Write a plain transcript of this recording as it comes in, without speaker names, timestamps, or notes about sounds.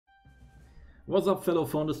What's up, fellow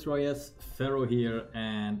phone destroyers? Faro here,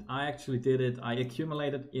 and I actually did it. I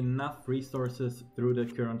accumulated enough resources through the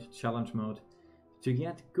current challenge mode to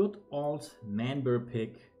get good old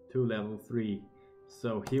Manbearpig to level 3.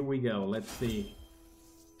 So here we go, let's see.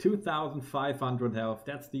 2500 health,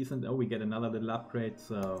 that's decent. Oh, we get another little upgrade,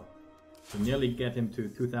 so we nearly get him to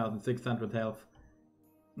 2600 health.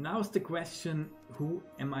 Now's the question, who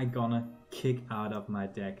am I gonna kick out of my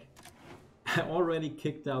deck? I already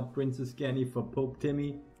kicked out Princess Kenny for Pope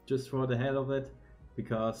Timmy, just for the hell of it,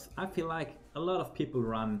 because I feel like a lot of people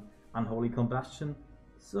run Unholy Combustion.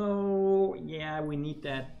 So yeah, we need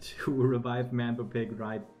that to revive Manbearpig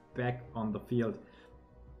right back on the field.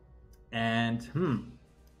 And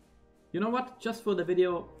you know what? Just for the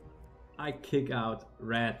video, I kick out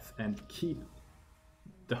Rats and keep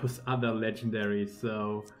those other legendaries.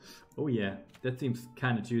 So, oh yeah, that seems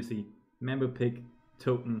kind of juicy. Manbearpig,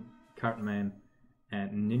 Totem, Cartman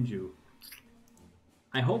and Ninjew.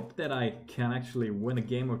 I hope that I can actually win a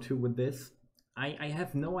game or two with this. I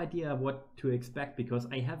have no idea what to expect because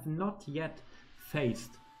I have not yet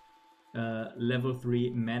faced level 3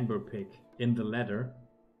 Manbearpig in the ladder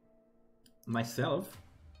myself,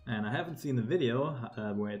 and I haven't seen the video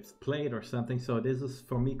where it's played or something, so this is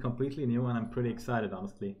for me completely new and I'm pretty excited,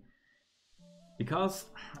 honestly. Because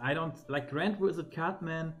I don't like Grandwizard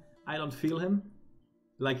Cartman, I don't feel him.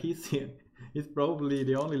 Like he's probably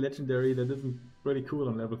the only legendary that isn't pretty cool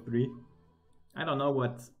on level 3. I don't know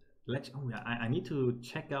what I need to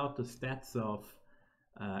check out the stats of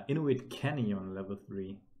Inuit Kenny on level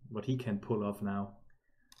 3. What he can pull off now.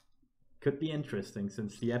 Could be interesting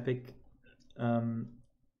since the epic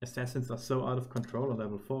assassins are so out of control on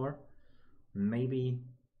level 4. Maybe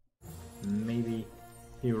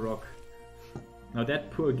he'll rock. Now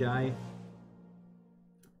that poor guy,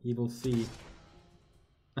 he will see.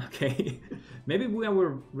 Okay, maybe we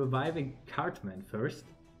are reviving Cartman first.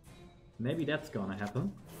 Maybe that's gonna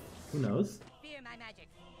happen. Who knows?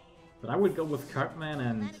 But I would go with Cartman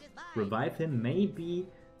and revive him, maybe.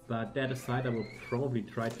 But that aside, I will probably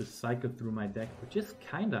try to cycle through my deck, which is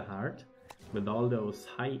kinda hard with all those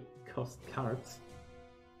high cost cards.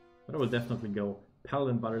 But I will definitely go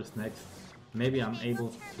Paladin Butters next. Maybe I'm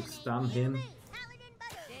able to stun him.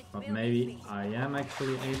 But maybe I am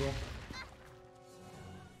actually able.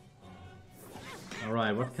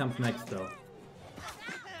 Alright, what comes next though?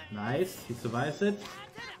 Nice, he survives it.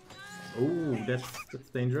 Oh, that's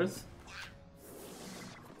dangerous.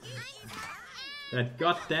 That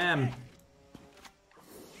goddamn!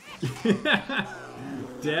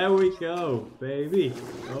 There we go, baby.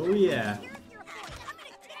 Oh yeah.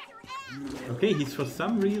 Okay, for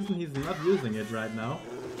some reason he's not using it right now.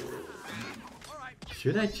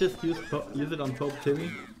 Should I just use it on Pope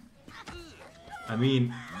Timmy? I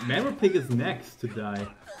mean, Manbearpig is next to die.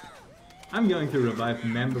 I'm going to revive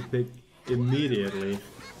Manbearpig immediately.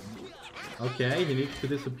 Okay, he needs to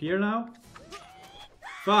disappear now.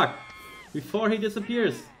 Fuck! Before he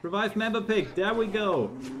disappears, revive Manbearpig. There we go.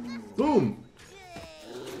 Boom!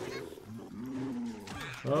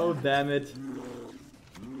 Oh damn it!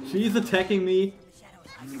 She's attacking me.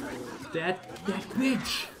 That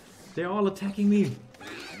bitch! They're all attacking me.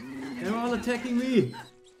 They're all attacking me.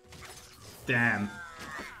 Damn.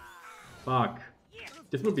 Fuck.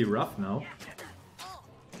 This will be rough now.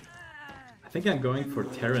 I think I'm going for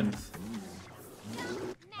Terrence.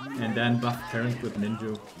 And then buff Terrence with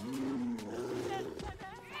Ninjew.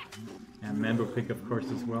 And Manbearpig of course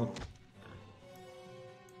as well.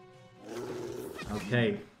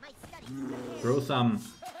 Okay. Throw some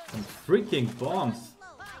freaking bombs.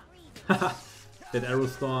 Haha. That arrow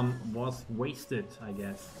storm was wasted, I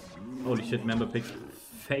guess. Holy shit, Manbearpig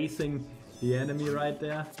facing the enemy right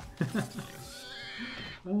there.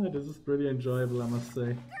 Oh, this is pretty enjoyable, I must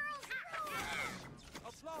say.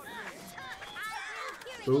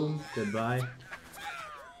 Boom, goodbye.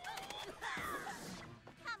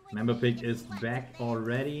 Manbearpig is back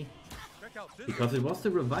already. Because it was the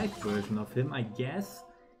revived version of him, I guess.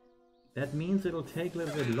 That means it'll take a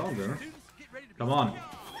little bit longer. Come on,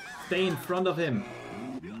 stay in front of him.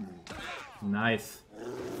 Nice.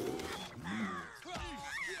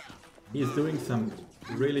 He's doing some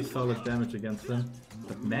really solid damage against them,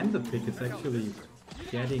 but Manbearpig is actually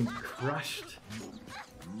getting crushed.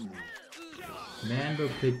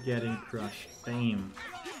 Manbearpig getting crushed. Damn.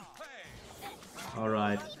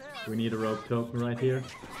 Alright, we need a rogue token right here.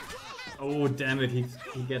 Oh damn it, he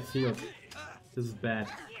gets healed. This is bad.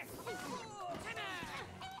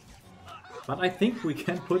 But I think we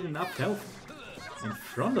can put enough health in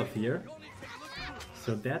front of here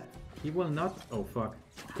so that he will not... Oh fuck,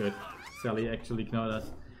 good. Sally actually ignored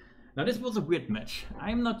us. Now this was a weird match.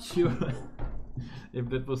 I'm not sure if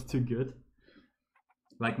that was too good.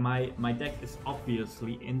 Like my deck is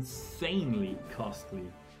obviously insanely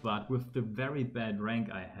costly, but with the very bad rank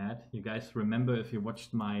I had, you guys remember if you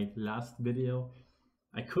watched my last video,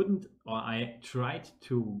 I couldn't, or I tried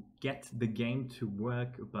to get the game to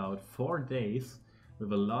work about 4 days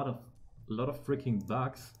with a lot of freaking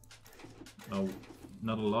bugs. Oh,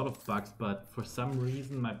 not a lot of bugs, but for some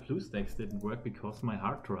reason my BlueStacks didn't work because my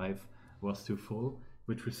hard drive was too full,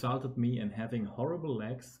 which resulted me in having horrible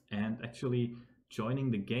lags and actually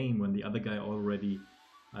joining the game when the other guy already,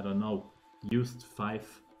 I don't know, used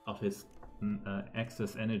 5 of his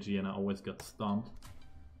excess energy and I always got stomped.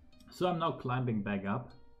 So I'm now climbing back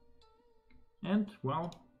up and,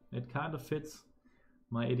 well, it kind of fits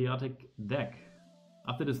my idiotic deck.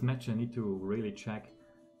 After this match I need to really check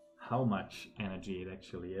how much energy it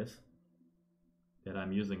actually is that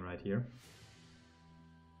I'm using right here.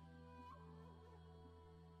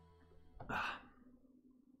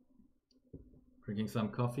 Drinking some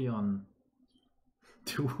coffee on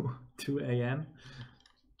 2 a.m.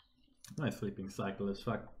 My sleeping cycle is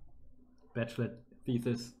fucked. Bachelor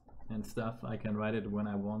thesis and stuff, I can write it when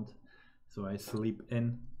I want. So I sleep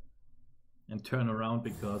in and turn around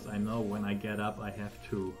because I know when I get up I have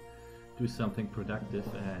to do something productive,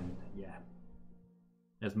 and yeah,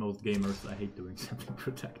 as most gamers I hate doing something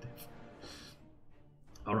productive.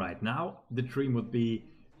 Alright, now the dream would be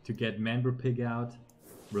to get Manbearpig out,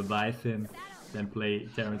 revive him, then play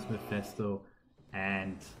Terrence Mephisto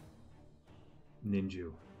and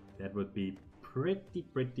Ninjew. That would be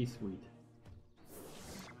pretty sweet.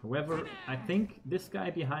 However, I think this guy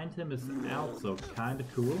behind him is also kinda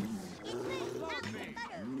cool.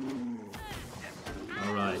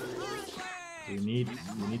 Alright. We need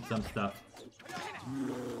some stuff.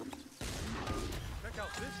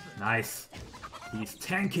 Nice! He's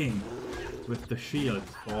tanking with the shield.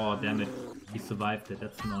 Oh damn it. He survived it,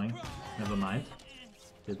 that's annoying. Never mind.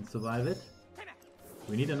 Didn't survive it.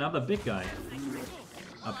 We need another big guy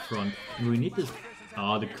up front. And we need this.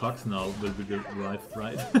 Oh, the Cox now will be revived,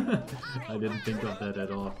 right? I didn't think of that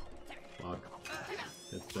at all. Fuck.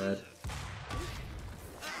 That's bad.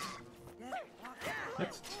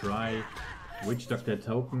 Let's try Witch Doctor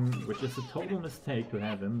token, which is a total mistake to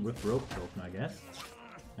have him with Rogue token, I guess.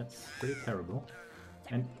 That's pretty terrible.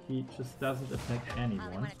 And he just doesn't attack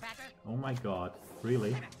anyone. Oh my god,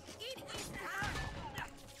 really?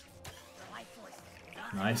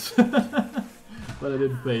 Nice. But I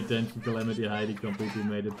didn't pay attention. Calamity Heidi completely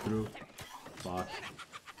made it through. Fuck.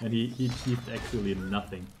 And he achieved actually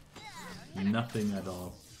nothing. Nothing at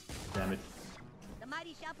all. Damn it.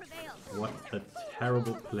 What a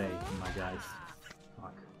terrible play, my guys.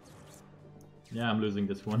 Fuck. Yeah, I'm losing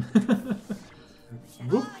this one.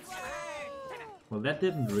 Whoop. Well, that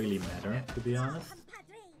didn't really matter, to be honest.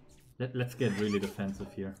 Let's get really defensive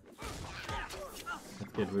here.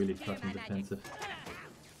 Let's get really fucking defensive.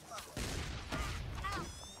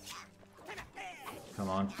 Come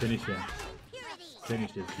on, finish him.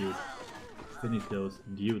 Finish this dude. Finish those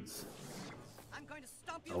dudes.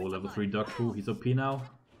 Oh, level 3 dog poo. He's OP now.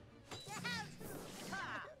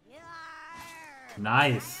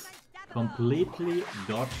 Nice! Completely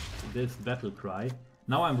dodged this battle cry.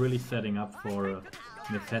 Now I'm really setting up for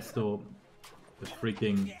Mephisto, the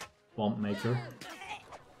freaking bomb maker.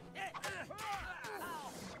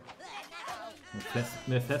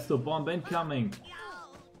 Mephisto bomb incoming!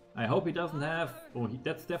 I hope he doesn't have... Oh,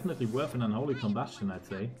 that's definitely worth an unholy combustion, I'd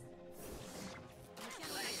say.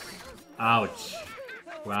 Ouch!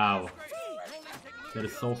 Wow. That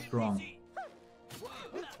is so strong.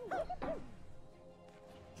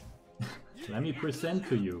 Let me present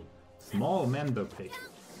to you Small Manbearpig,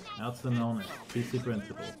 also known as PC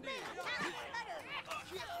Principal.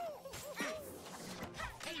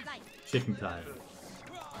 Chicken time.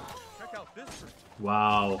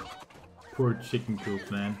 Wow. Poor chicken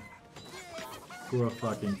coop, man. Poor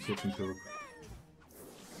fucking chicken coop.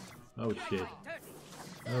 Oh shit.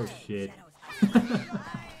 Oh shit.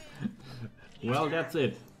 Well, that's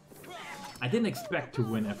it. I didn't expect to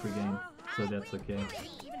win every game, so that's okay.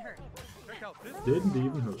 Didn't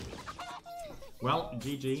even hurt. Well,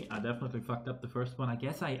 GG, I definitely fucked up the first one. I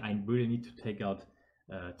guess I really need to take out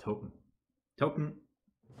Token. Token,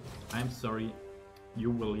 I'm sorry, you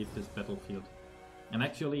will leave this battlefield. And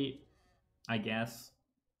actually, I guess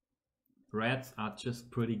reds are just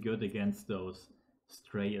pretty good against those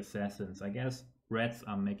stray assassins. I guess reds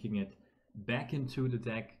are making it back into the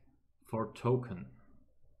deck for Token.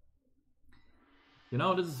 You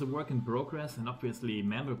know, this is a work in progress, and obviously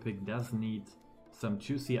Manbearpig does need some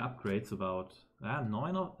juicy upgrades. About 9?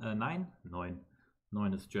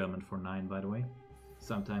 9 is German for 9, by the way.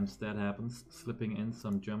 Sometimes that happens, slipping in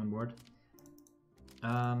some German word.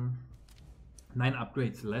 9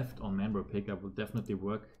 upgrades left on Manbearpig. I will definitely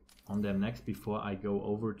work on them next before I go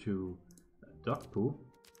over to dog poo.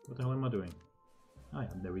 What the hell am I doing? Ah yeah,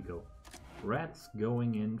 there we go. Rats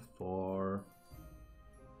going in for...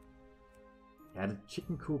 Yeah, the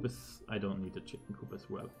chicken coop is... I don't need the chicken coop as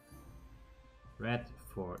well. Rat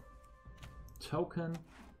for token.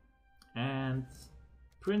 And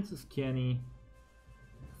Princess Kenny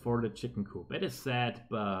for the chicken coop. It is sad,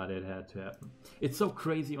 but it had to happen. It's so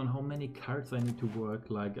crazy on how many cards I need to work.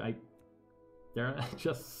 Like, there are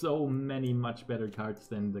just so many much better cards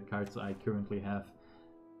than the cards I currently have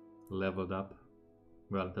leveled up.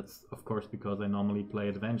 Well, that's of course because I normally play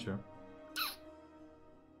adventure.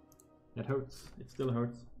 That hurts. It still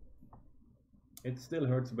hurts. It still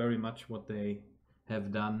hurts very much what they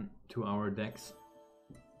have done to our decks,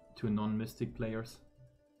 to non-mystic players.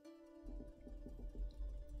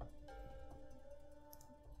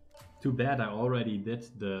 Too bad I already did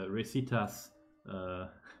the Recitas, the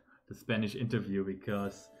Spanish interview,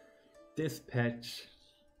 because this patch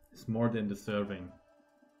is more than deserving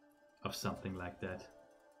of something like that.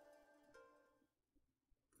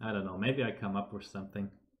 I don't know, maybe I come up with something.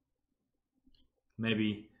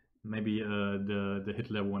 Maybe the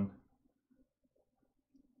Hitler one,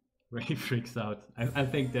 where he freaks out. I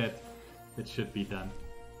think that should be done.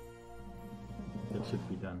 That should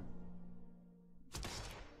be done.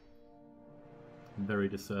 Very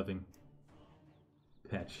deserving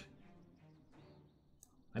patch.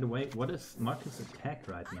 By the way, what is Marcus' attack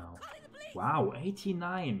right now? Wow,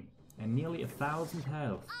 89 and nearly 1,000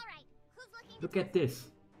 health. Look at this.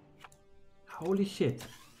 Holy shit.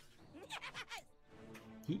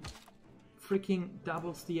 He freaking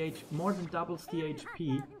doubles the more than doubles the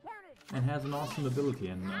HP and has an awesome ability.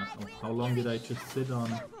 And how long did I just sit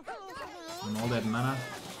on all that mana?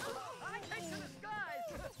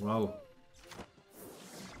 Wow.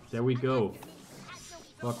 There we go.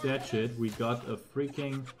 Fuck that shit. We got a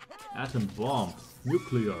freaking atom bomb.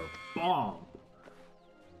 Nuclear bomb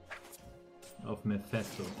of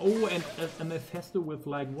Mephisto. Oh, and a Mephisto with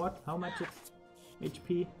like what? How much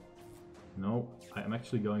HP? No, I'm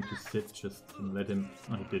actually going to sit just and let him...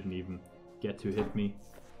 Oh, he didn't even get to hit me.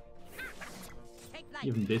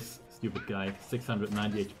 Even this stupid guy,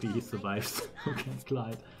 690 HP, he survives. Okay,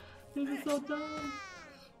 Clyde. This is so dumb.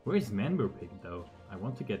 Where's Manbearpig though? I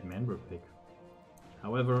want to get Manbearpig.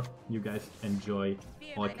 However, you guys enjoy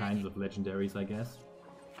all kinds of legendaries, I guess.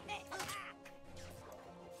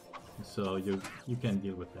 So you can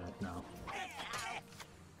deal with that now.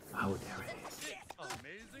 Oh, there it is.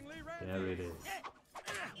 There it is.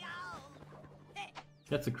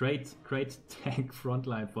 That's a great tank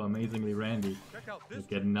frontline for Amazingly Randy. Let's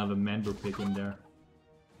get another Manbearpig in there.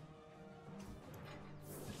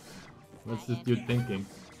 What's this dude thinking?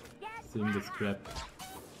 Seeing this crap.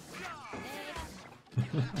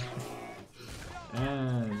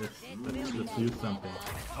 And let's do something.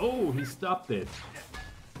 Oh, he stopped it.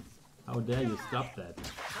 How dare you stop that?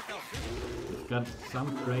 We've got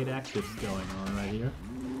some great actives going on right here.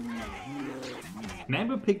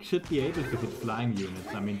 Manbearpig should be able to hit flying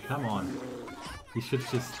units. I mean, come on. He should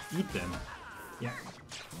just eat them. Yeah.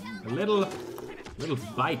 A little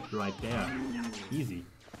bite right there. Easy.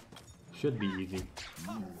 Should be easy.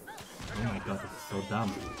 Oh my god, this is so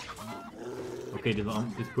dumb. Okay,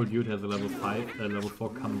 this poor dude has a level 4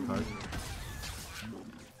 common card.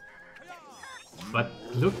 But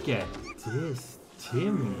look at this,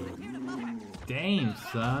 Timmy. Damn,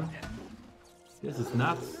 son. This is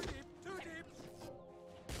nuts.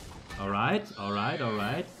 Alright.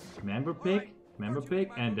 Manbearpig,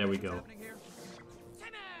 and there we go.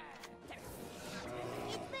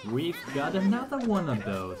 We've got another one of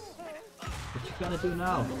those. What you gonna do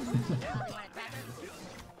now?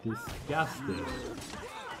 Disgusting.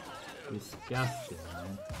 Disgusting,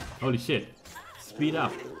 man. Holy shit. Speed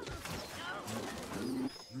up.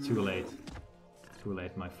 Too late. Too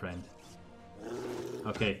late, my friend.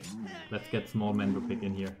 Okay, let's get small Manbearpig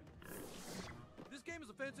in here.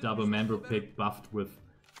 Double Manbearpig buffed with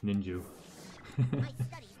Ninjew.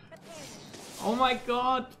 Oh my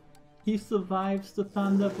god! He survives the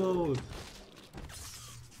Thunderbolt!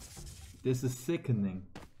 This is sickening.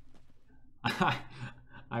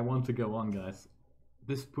 I want to go on, guys.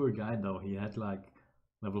 This poor guy though, he had like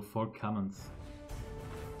level 4 commons.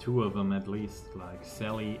 2 of them at least, like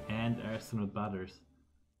Sally and Arsenal Butters.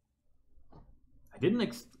 I didn't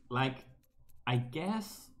I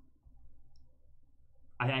guess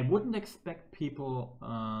I wouldn't expect people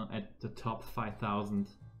at the top 5,000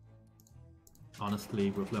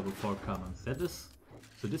 honestly with level 4 commons.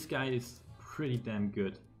 So this guy is pretty damn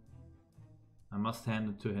good. I must hand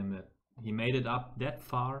it to him that he made it up that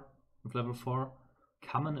far with level 4.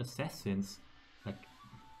 Common Assassins, like,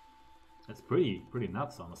 that's pretty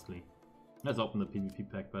nuts, honestly. Let's open the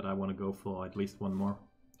PvP pack, but I want to go for at least one more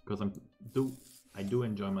because I do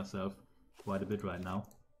enjoy myself quite a bit right now.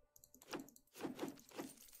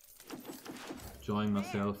 Enjoying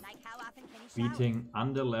myself beating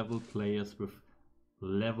under-level players with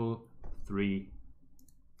level 3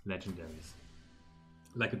 legendaries.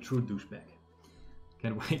 Like a true douchebag.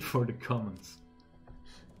 Can't wait for the comments.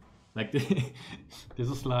 Like this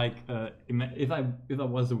is like if I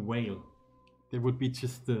was a whale, that would be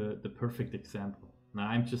just the perfect example. Now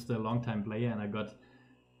I'm just a long time player and I got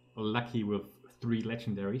lucky with 3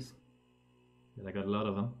 legendaries. And I got a lot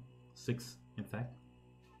of them, 6 in fact.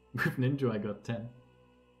 With Ninja I got 10.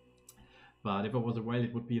 But if I was a whale,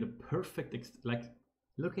 it would be the perfect like,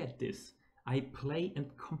 look at this. I play a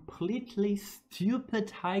completely stupid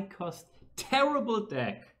high cost terrible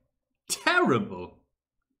deck. Terrible!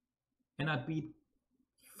 And I beat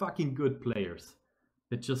fucking good players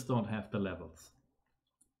that just don't have the levels.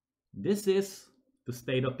 This is the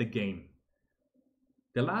state of the game.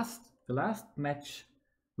 The last match,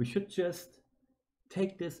 we should just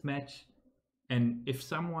take this match, and if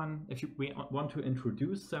we want to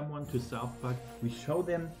introduce someone to South Park, we show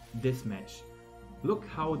them this match. Look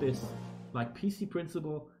how this, like PC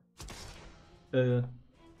Principal,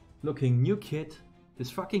 looking new kid,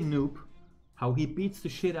 this fucking noob, how he beats the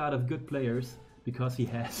shit out of good players because he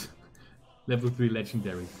has level 3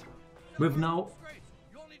 legendaries. With no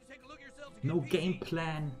game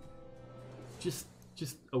plan. Just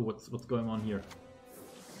oh, what's going on here?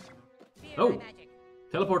 Oh,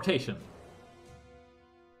 teleportation.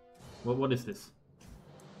 What is this?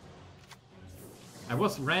 I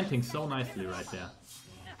was ranting so nicely right there.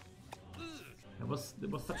 It was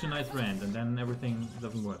such a nice rant, and then everything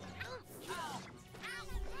doesn't work.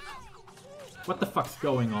 What the fuck's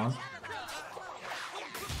going on?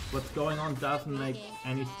 What's going on doesn't make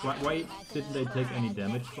any... Why didn't they take any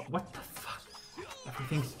damage? What the fuck?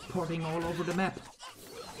 Everything's porting all over the map.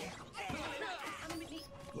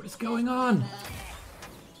 What is going on?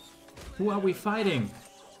 Who are we fighting?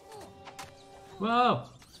 Whoa!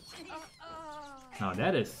 Now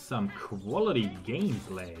that is some quality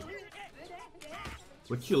gameplay.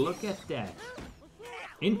 Would you look at that?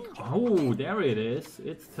 Oh, there it is.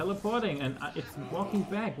 It's teleporting and it's walking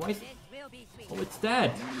back. Why is... Oh, it's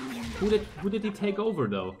dead. Who did he take over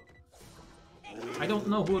though? I don't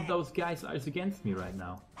know who of those guys is against me right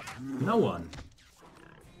now. No one.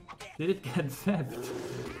 Did it get zapped?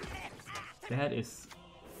 That is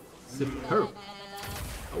superb.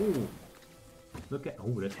 Oh, look at...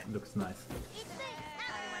 Oh, that looks nice.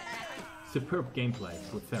 Superb gameplay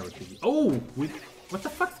with Faro TV. Oh, what the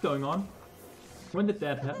fuck's going on? When did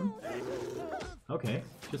that happen? Okay,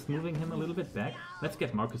 just moving him a little bit back. Let's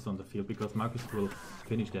get Marcus on the field because Marcus will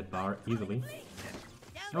finish that bar easily.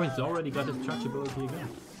 Oh, he's already got his charge ability again.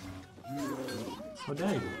 Oh,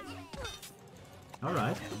 there you go.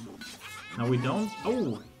 Alright. Now we don't...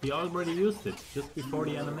 Oh, he already used it just before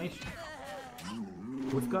the animation.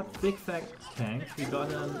 We've got big fat tanks, we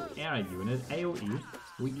got an air unit, AoE.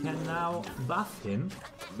 We can now buff him,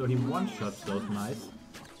 so he one-shots those nice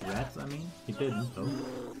rats, I mean. He didn't, though.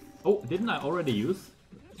 Oh, didn't I already use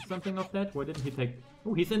something of that? Why didn't he take...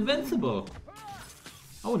 Oh, he's invincible!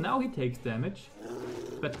 Oh, now he takes damage.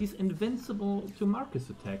 But he's invincible to Marcus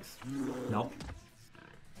attacks. Now,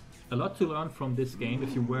 a lot to learn from this game.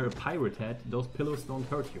 If you wear a pirate hat, those pillows don't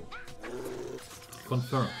hurt you.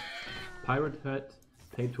 Confirmed. Pirate hat,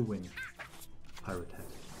 pay to win. Pirate hat.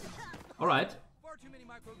 Alright.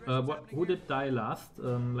 Who did die last?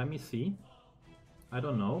 Let me see. I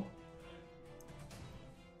don't know.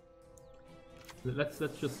 Let's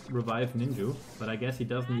just revive Ninjew, but I guess he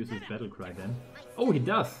doesn't use his battle cry then. Oh, he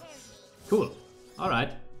does! Cool.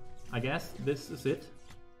 Alright. I guess this is it.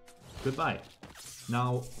 Goodbye.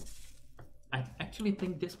 Now, I actually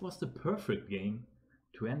think this was the perfect game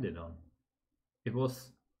to end it on. It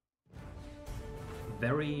was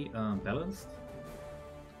very balanced.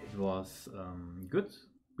 It was good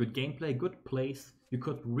gameplay, good plays. You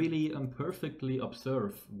could really perfectly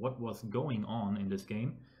observe what was going on in this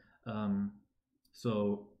game.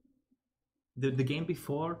 So the game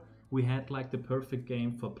before, we had like the perfect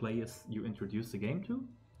game for players you introduce the game to,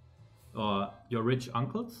 or your rich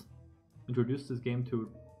uncles. Introduced this game to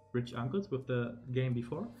rich uncles with the game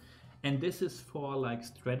before, and this is for like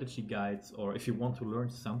strategy guides, or if you want to learn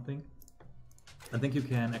something. I think you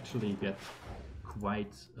can actually get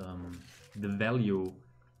quite the value,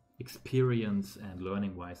 experience and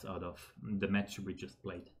learning wise out of the match we just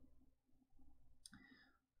played.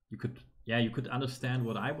 could understand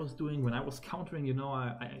what I was doing when I was countering. You know,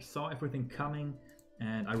 I saw everything coming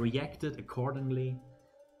and I reacted accordingly.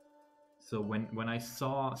 So when I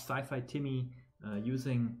saw Sci-Fi Timmy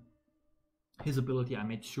using his ability, I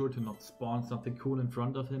made sure to not spawn something cool in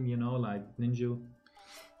front of him, you know, like Ninjew,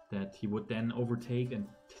 that he would then overtake and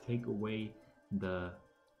take away the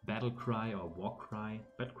battle cry or war cry.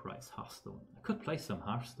 Battle cry is Hearthstone. I could play some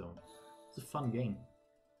Hearthstone. It's a fun game.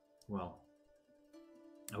 Well,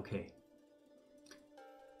 okay.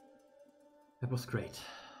 That was great.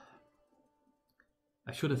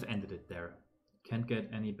 I should have ended it there. Can't get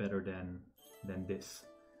any better than this.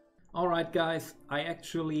 Alright guys, I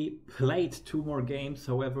actually played 2 more games,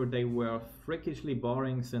 however they were freakishly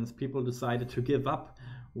boring since people decided to give up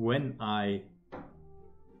when I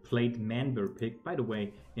played Manbearpig. By the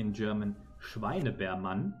way, in German,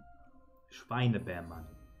 Schweinebeermann. Schweinebeermann.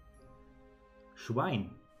 Schwein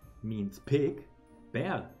means pig,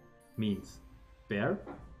 bear means bear,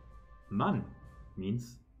 Mann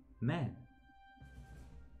means man.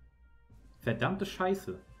 Verdammte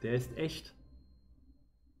Scheiße, der ist echt.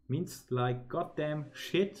 Means like goddamn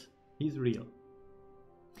shit, he's real.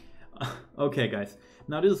 Okay guys,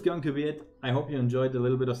 now this is going to be it. I hope you enjoyed a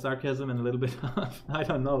little bit of sarcasm and a little bit of, I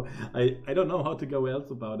don't know. I don't know how to go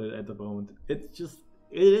else about it at the moment. It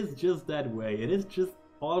is just that way. It is just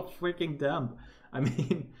all freaking dumb. I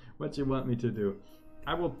mean, what you want me to do?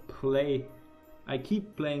 I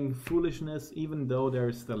keep playing foolishness even though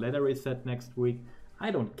there's the ladder reset next week. I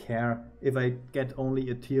don't care if I get only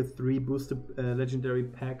a tier 3 boosted legendary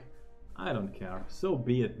pack. I don't care. So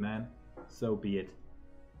be it, man. So be it.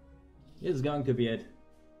 This is going to be it.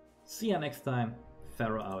 See ya next time.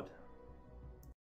 Faro out.